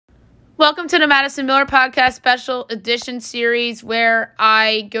Welcome to the Madison Miller Podcast Special Edition series where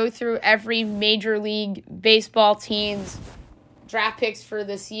I go through every Major League Baseball team's draft picks for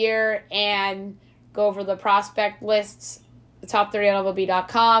this year and go over the prospect lists, the top 30 on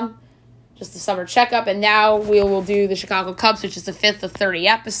MLB.com, just the summer checkup, and now we will do the Chicago Cubs, which is the 5th of 30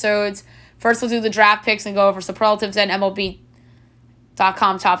 episodes. First, we'll do the draft picks and go over superlatives and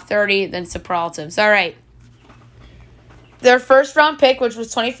MLB.com top 30, then superlatives. All right. Their first round pick, which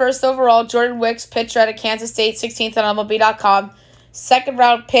was 21st overall, Jordan Wicks, pitcher out of Kansas State, 16th on MLB.com. Second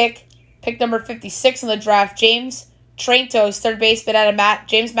round pick number 56 in the draft, James Trentos, third baseman out of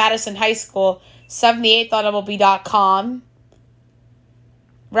James Madison High School, 78th on MLB.com.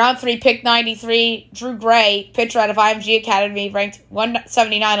 Round 3, pick 93, Drew Gray, pitcher out of IMG Academy, ranked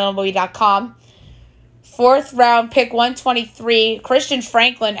 179 on MLB.com. Fourth round pick 123, Christian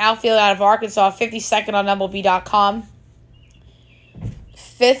Franklin, outfield out of Arkansas, 52nd on MLB.com.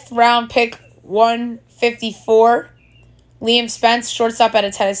 Fifth round pick 154, Liam Spence, shortstop out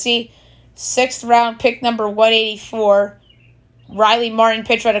of Tennessee. Sixth round pick number 184, Riley Martin,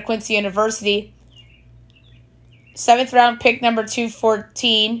 pitcher out of Quincy University. Seventh round pick number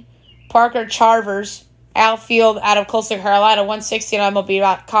 214, Parker Charvers, outfield out of Coastal Carolina, 160 on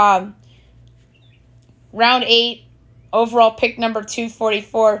MLB.com. Round 8, overall pick number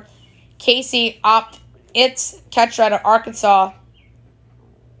 244, Casey Opitz, catcher out of Arkansas,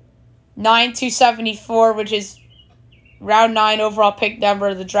 9/274, which is round 9 overall pick number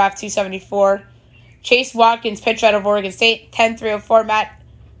of the draft, 274. Chase Watkins, pitcher out of Oregon State, 10/304,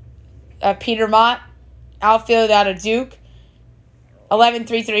 Peter Mott, outfield out of Duke.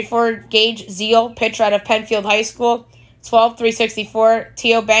 11/334, Gage Zeal, pitcher out of Penfield High School. 12/364,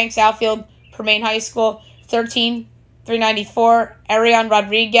 Teo Banks, outfield, Permain High School. 13/394, Arion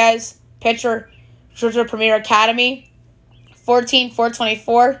Rodriguez, pitcher, Georgia Premier Academy.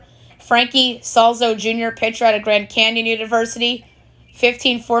 14/424, Frankie Salzo Jr., pitcher out of Grand Canyon University.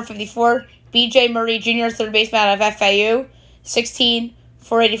 15/454, B.J. Murray Jr., third baseman out of FAU.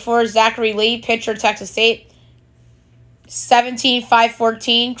 16/484, Zachary Lee, pitcher, Texas State.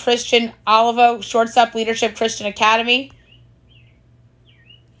 17/514, Christian Olivo, shortstop, Leadership Christian Academy.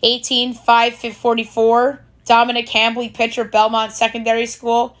 18/544, Dominic Hambley, pitcher, Belmont Secondary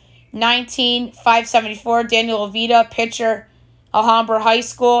School. 19/574, Daniel Ovita, pitcher, Alhambra High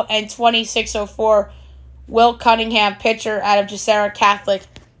School. And 26/04, Will Cunningham, pitcher out of Jacera Catholic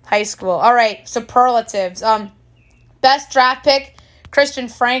High School. All right, superlatives. Best draft pick, Christian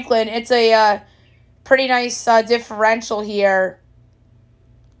Franklin. It's a pretty nice differential here.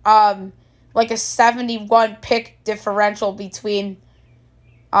 Like a 71 pick differential between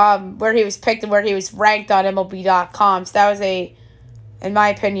where he was picked and where he was ranked on MLB.com. So that was in my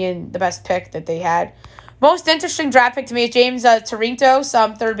opinion, the best pick that they had. Most interesting draft pick to me is James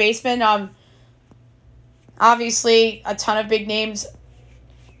Trentos, third baseman. Obviously, a ton of big names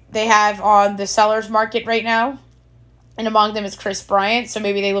they have on the sellers market right now. And among them is Chris Bryant, so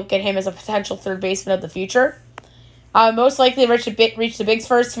maybe they look at him as a potential third baseman of the future. Most likely to reach the bigs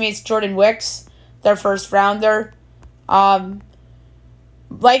first, to me, it's Jordan Wicks, their first rounder.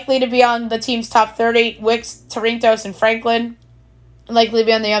 Likely to be on the team's top 30, Wicks, Trentos, and Franklin. Likely to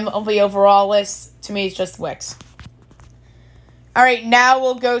be on the MLB overall list. To me, it's just Wicks. All right, now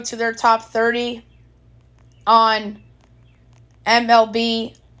we'll go to their top 30 on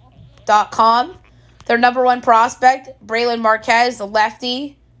MLB.com. Their number one prospect, Braylon Marquez, the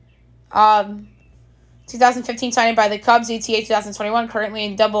lefty. 2015 signing by the Cubs, ETA 2021, currently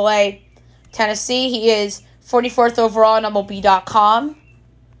in AA Tennessee. He is 44th overall on MLB.com.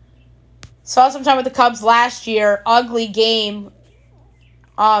 Saw some time with the Cubs last year. Ugly game.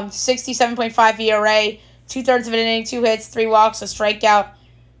 67.5 ERA, 2/3 of an inning, 2 hits, 3 walks, a strikeout.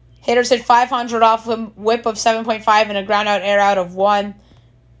 Hitters hit 500 off him, whip of 7.5, and a ground-out air-out of 1.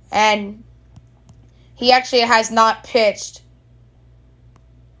 And he actually has not pitched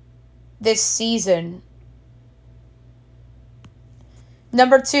this season.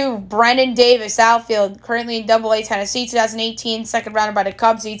 Number 2, Brennan Davis, outfield, currently in AA Tennessee, 2018, second rounder by the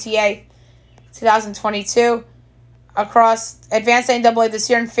Cubs, ETA 2022. Across advanced AA this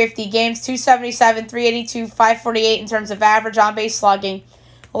year in 50 games, 277, 382, 548 in terms of average on-base slugging,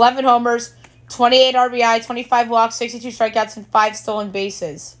 11 homers, 28 RBI, 25 walks, 62 strikeouts, and 5 stolen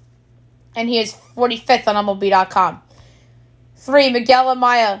bases. And he is 45th on MLB.com. 3, Miguel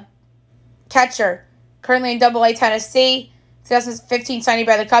Amaya, catcher, currently in AA Tennessee, 2015 signing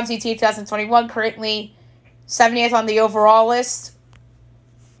by the Cubs, ETA 2021, currently 70th on the overall list.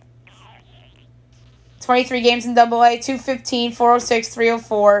 23 games in AA, 215, 406,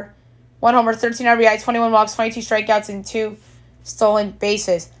 304, 1 homer, 13 RBI, 21 walks, 22 strikeouts, and 2 stolen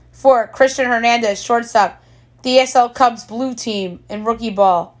bases. 4, Christian Hernandez, shortstop, DSL Cubs Blue Team in rookie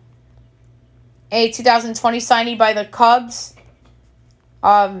ball. A 2020 signing by the Cubs.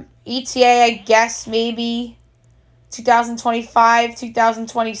 ETA, I guess, maybe 2025,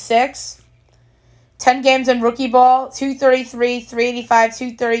 2026. 10 games in rookie ball, 233, 385,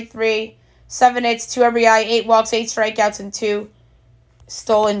 233, 7 hits, 2 RBI, 8 walks, 8 strikeouts, and 2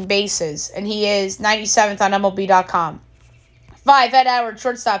 stolen bases. And he is 97th on MLB.com. 5, Ed Howard,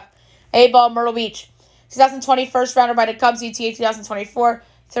 shortstop, A-ball, Myrtle Beach. 2020 first rounder by the Cubs, ETA 2024,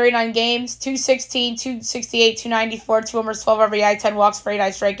 39 games, 216, 268, 294, 2 homers, 12 RBI, 10 walks,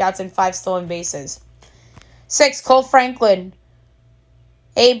 49 strikeouts, and 5 stolen bases. 6, Cole Franklin,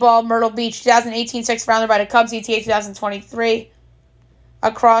 A-ball, Myrtle Beach, 2018 sixth rounder by the Cubs, ETA 2023.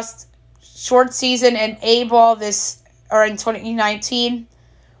 Across short season and A-ball in 2019.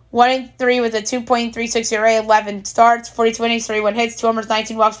 1-3 with a 2.36 ERA, 11 starts, 42 innings, 31 hits, 2 homers,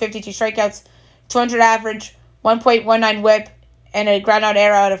 19 walks, 52 strikeouts, 200 average, 1.19 whip, and a ground-out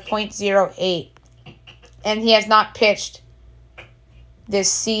error out of .08. And he has not pitched this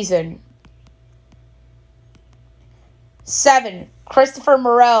season. 7, Christopher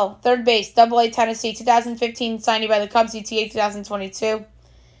Morel, third base, AA Tennessee, 2015 signing by the Cubs, ETA 2022.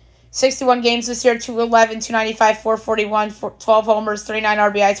 61 games this year, 211, 295, 441, 12 homers, 39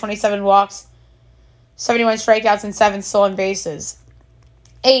 RBI, 27 walks, 71 strikeouts, and 7 stolen bases.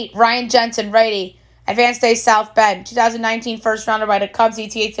 8, Ryan Jensen, righty, Advanced Day South Bend, 2019 first rounder by the Cubs,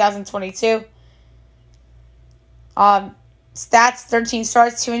 ETA 2022. Stats, 13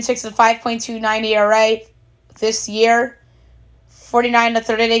 starts, 2-6 with 5.29 ERA this year. 49 in the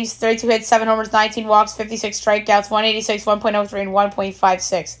third innings, 32 hits, 7 homers, 19 walks, 56 strikeouts, 186, 1.03, and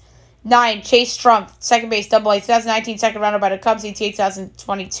 1.56. 9, Chase Trump, second base, AA, 2019 second rounder by the Cubs, ETA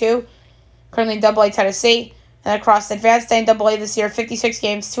 2022. Currently in AA Tennessee. And across Advanced Day and AA this year, 56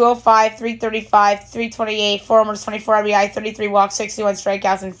 games, 205, 335, 328, 4 homers, 24 RBI, 33 walks, 61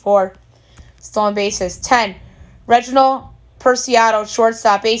 strikeouts, and 4 stolen bases. 10, Reginald Perciato,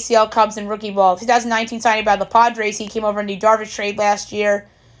 shortstop, ACL Cubs in rookie ball. 2019 signing by the Padres. He came over in the Darvish trade last year.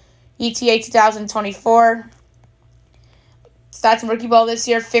 ETA 2024. Stats in rookie ball this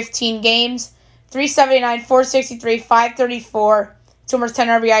year, 15 games, 379, 463, 534, 2 homers, 10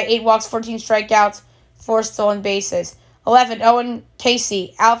 RBI, 8 walks, 14 strikeouts, 4 stolen bases. 11, Owen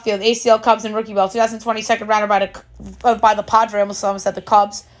Casey, outfield, ACL Cubs in rookie ball. 2020 second rounder by the Padres. Almost at the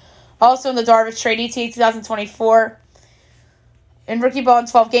Cubs. Also in the Darvish trade, ETA 2024. In rookie ball in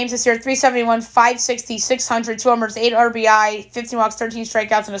 12 games this year, 371, 560, 600, 2 homers, 8 RBI, 15 walks, 13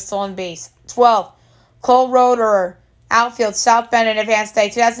 strikeouts, and a stolen base. 12, Cole Roederer, outfield, South Bend and Advanced Day,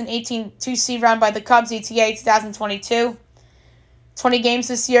 2018 2C round by the Cubs, ETA 2022. 20 games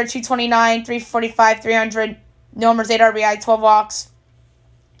this year, 229, 345, 300, no homers, 8 RBI, 12 walks,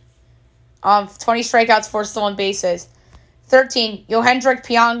 20 strikeouts, 4 stolen bases. 13, Yohendrick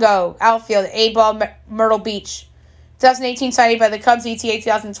Piango, outfield, A-ball, Myrtle Beach. 2018 signed by the Cubs, ETA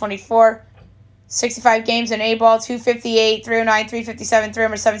 2024. 65 games in A-ball, 258, 309, 357,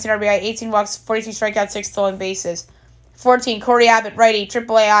 317 RBI, 18 walks, 42 strikeouts, 6 stolen bases. 14, Corey Abbott, righty,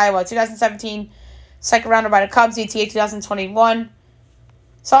 AAA Iowa, 2017 second rounder by the Cubs, ETA 2021.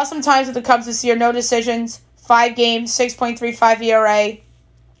 Saw some times with the Cubs this year, no decisions, 5 games, 6.35 ERA,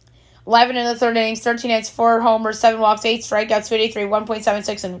 11 in the third innings, 13 hits, 4 homers, 7 walks, 8 strikeouts, 283,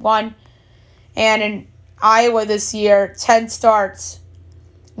 1.76, and 1. And in Iowa this year, 10 starts,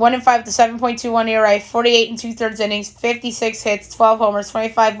 1-5 with a 7.21 ERA, 48 and 2/3 innings, 56 hits, 12 homers,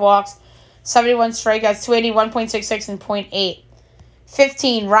 25 walks, 71 strikeouts, 280, 1.66, and .8.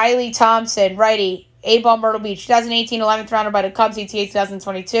 15, Riley Thompson, righty, A-ball, Myrtle Beach, 2018 11th rounder by the Cubs, ETA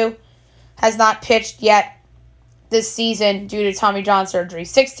 2022. Has not pitched yet this season due to Tommy John surgery.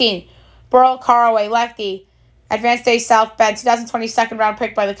 16, Burl Caraway, lefty, Advanced Day South Bend, 2020 second round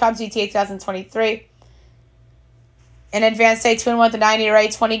pick by the Cubs, ETA 2023. In Advanced Day, 2-1 with a 9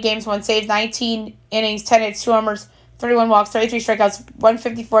 ERA, 20 games, 1 save, 19 innings, 10 hits, 2 homers, 31 walks, 33 strikeouts,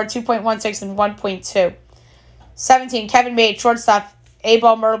 154, 2.16, and 1.2. 17, Kevin Made, shortstop,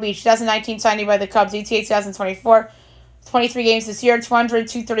 A-ball, Myrtle Beach, 2019 signing by the Cubs, ETA 2024. 23 games this year, 200,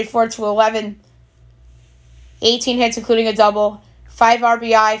 234, 211, 18 hits, including a double, 5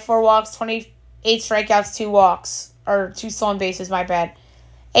 RBI, 4 walks, 28 strikeouts, 2 stolen bases, my bad.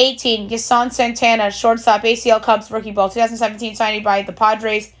 18, Gisson Santana, shortstop, ACL Cubs, rookie ball, 2017 signing by the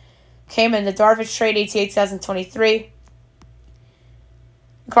Padres, came in the Darvish trade, ETA 2023.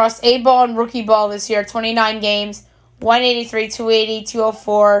 Across A-ball and rookie ball this year, 29 games, 183, 280,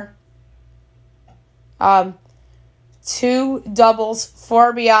 204, 2 doubles,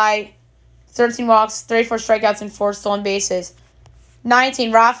 4 RBI, 13 walks, 34 strikeouts, and 4 stolen bases.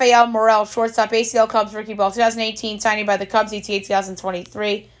 19, Rafael Morel, shortstop, ACL Cubs, rookie ball. 2018, signing by the Cubs, ETA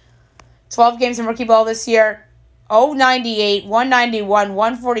 2023. 12 games in rookie ball this year. 098, 191,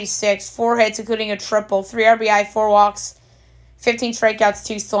 146, 4 hits, including a triple, 3 RBI, 4 walks, 15 strikeouts,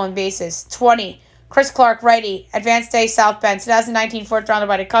 2 stolen bases. 20, Chris Clark, righty, Advanced Day, South Bend, 2019, 4th rounder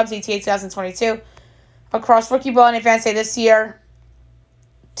by the Cubs, ETA 2022. Across rookie ball and Advanced Day this year,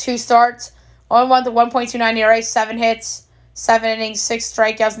 2 starts, 0-1 to 1.29 ERA, 7 hits, 7 innings, 6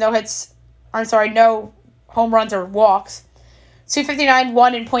 strikeouts, no home runs or walks. 259,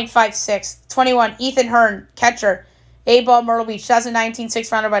 1 and .56. 21, Ethan Hearn, catcher, A-ball, Myrtle Beach, 2019, 6th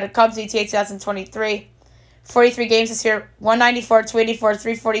rounder by the Cubs, ETA 2023. 43 games this year, 194, 284,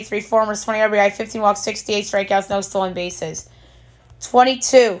 343, 4 homers, 20 RBI, 15 walks, 68 strikeouts, no stolen bases.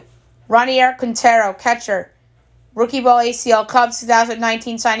 22, Ronier Quintero, catcher, rookie ball, ACL, Cubs,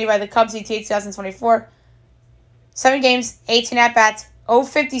 2019, signing by the Cubs, ETA 2024. 7 games, 18 at-bats,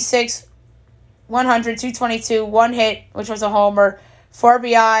 056, 100, 222, 1 hit, which was a homer, 4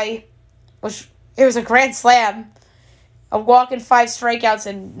 RBI, which it was a grand slam, a walk and 5 strikeouts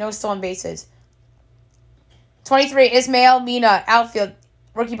and no stolen bases. 23, Ismael Mina, outfield,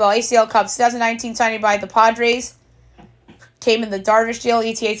 rookie ball, ACL Cubs, 2019, signing by the Padres, came in the Darvish deal,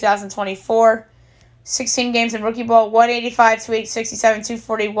 ETA 2024. 16 games in rookie ball, 185, 267,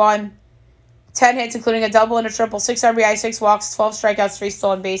 241, 10 hits, including a double and a triple, 6 RBI, 6 walks, 12 strikeouts, 3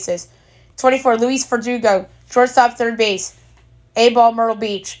 stolen bases. 24, Luis Verdugo, shortstop, third base, A-ball, Myrtle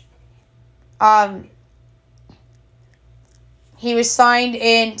Beach. He was signed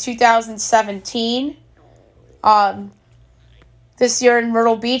in 2017. This year in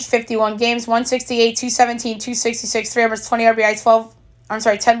Myrtle Beach, 51 games, 168, 217, 266, 3 homers, 20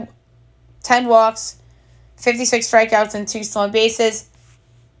 RBI, 10 walks, 56 strikeouts, and 2 stolen bases.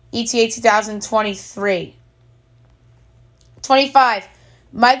 ETA 2023. 25,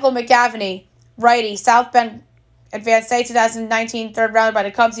 Michael McAvaney, righty, South Bend, Advanced Day, 2019, 3rd rounder by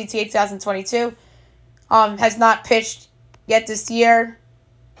the Cubs, ETA 2022. Has not pitched yet this year.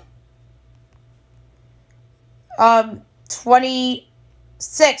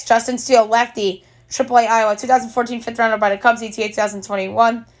 26, Justin Steele, lefty, AAA Iowa, 2014, 5th rounder by the Cubs, ETA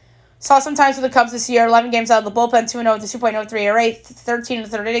 2021. Saw some times for the Cubs this year, 11 games out of the bullpen, 2-0 to 2.03 ERA, 13 in the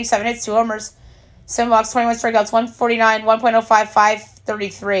third inning, 7 hits, 2 homers, 7 walks, 21 strikeouts, 149, 1.05,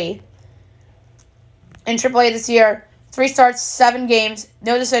 533. In AAA this year, 3 starts, 7 games,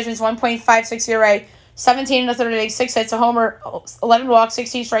 no decisions, 1.56 ERA, 17 in the third inning, 6 hits, a homer, 11 walks,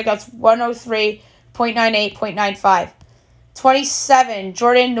 16 strikeouts, 103, .98, .95. 27,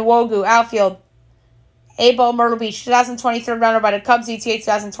 Jordan Nwogu, outfield, A-ball, Myrtle Beach, 2023 rounder by the Cubs, ETA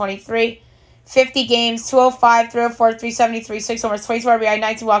 2023. 50 games, 205, 304, 373, 6 homers, 22 RBI,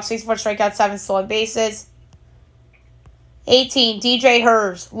 19 walks, 64 strikeouts, 7 stolen bases. 18, DJ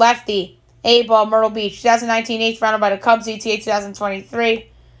Hers, lefty, A-ball, Myrtle Beach, 2019, 8th rounder by the Cubs, ETA 2023.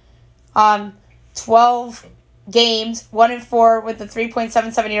 12 games, 1-4 with a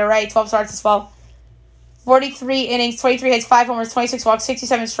 3.77 ERA, 12 starts as well. 43 innings, 23 hits, 5 homers, 26 walks,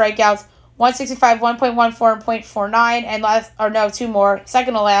 67 strikeouts, 165, 1.14, and .49, and 2 more.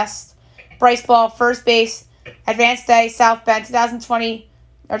 Second to last, Bryce Ball, first base, Advanced Day, South Bend,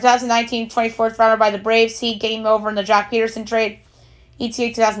 2019, 24th rounder by the Braves. He game over in the Jock Peterson trade,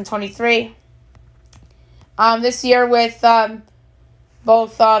 ETA 2023. This year with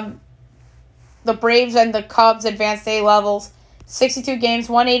both the Braves and the Cubs Advanced Day levels, 62 games,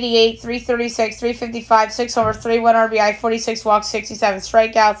 188, 336, 355, 6 homers, 31 RBI, 46 walks, 67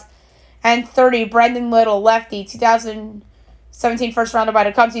 strikeouts, and 30, Brendan Little, lefty, 2017 first rounder by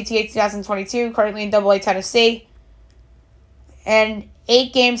the Cubs, ETA 2022, currently in AA Tennessee. And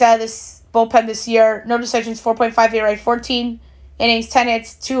 8 games out of this bullpen this year, no decisions, 4.5 ERA, 14 innings, 10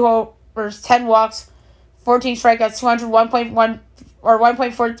 hits, 2 homers, 10 walks, 14 strikeouts, 201.1 or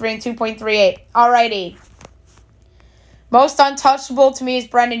 1.43 and 2.38. Alrighty. Most untouchable to me is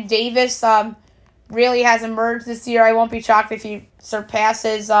Brendan Davis. Really has emerged this year. I won't be shocked if he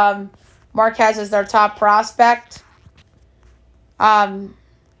surpasses Marquez as their top prospect. Second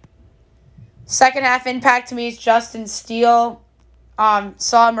half impact to me is Justin Steele.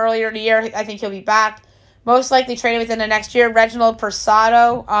 Saw him earlier in the year. I think he'll be back. Most likely traded within the next year. Reginald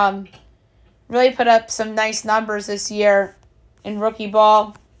Persado really put up some nice numbers this year in rookie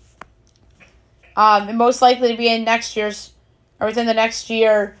ball. And most likely to be in next year's, or within the next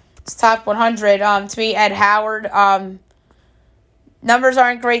year's top 100. To me, Ed Howard. Numbers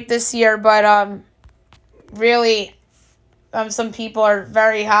aren't great this year, but really, some people are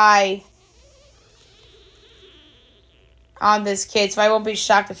very high on this kid, so I won't be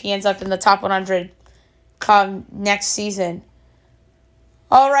shocked if he ends up in the top 100 come next season.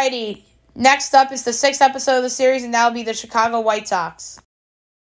 Alrighty. Next up is the 6th episode of the series, and that will be the Chicago White Sox.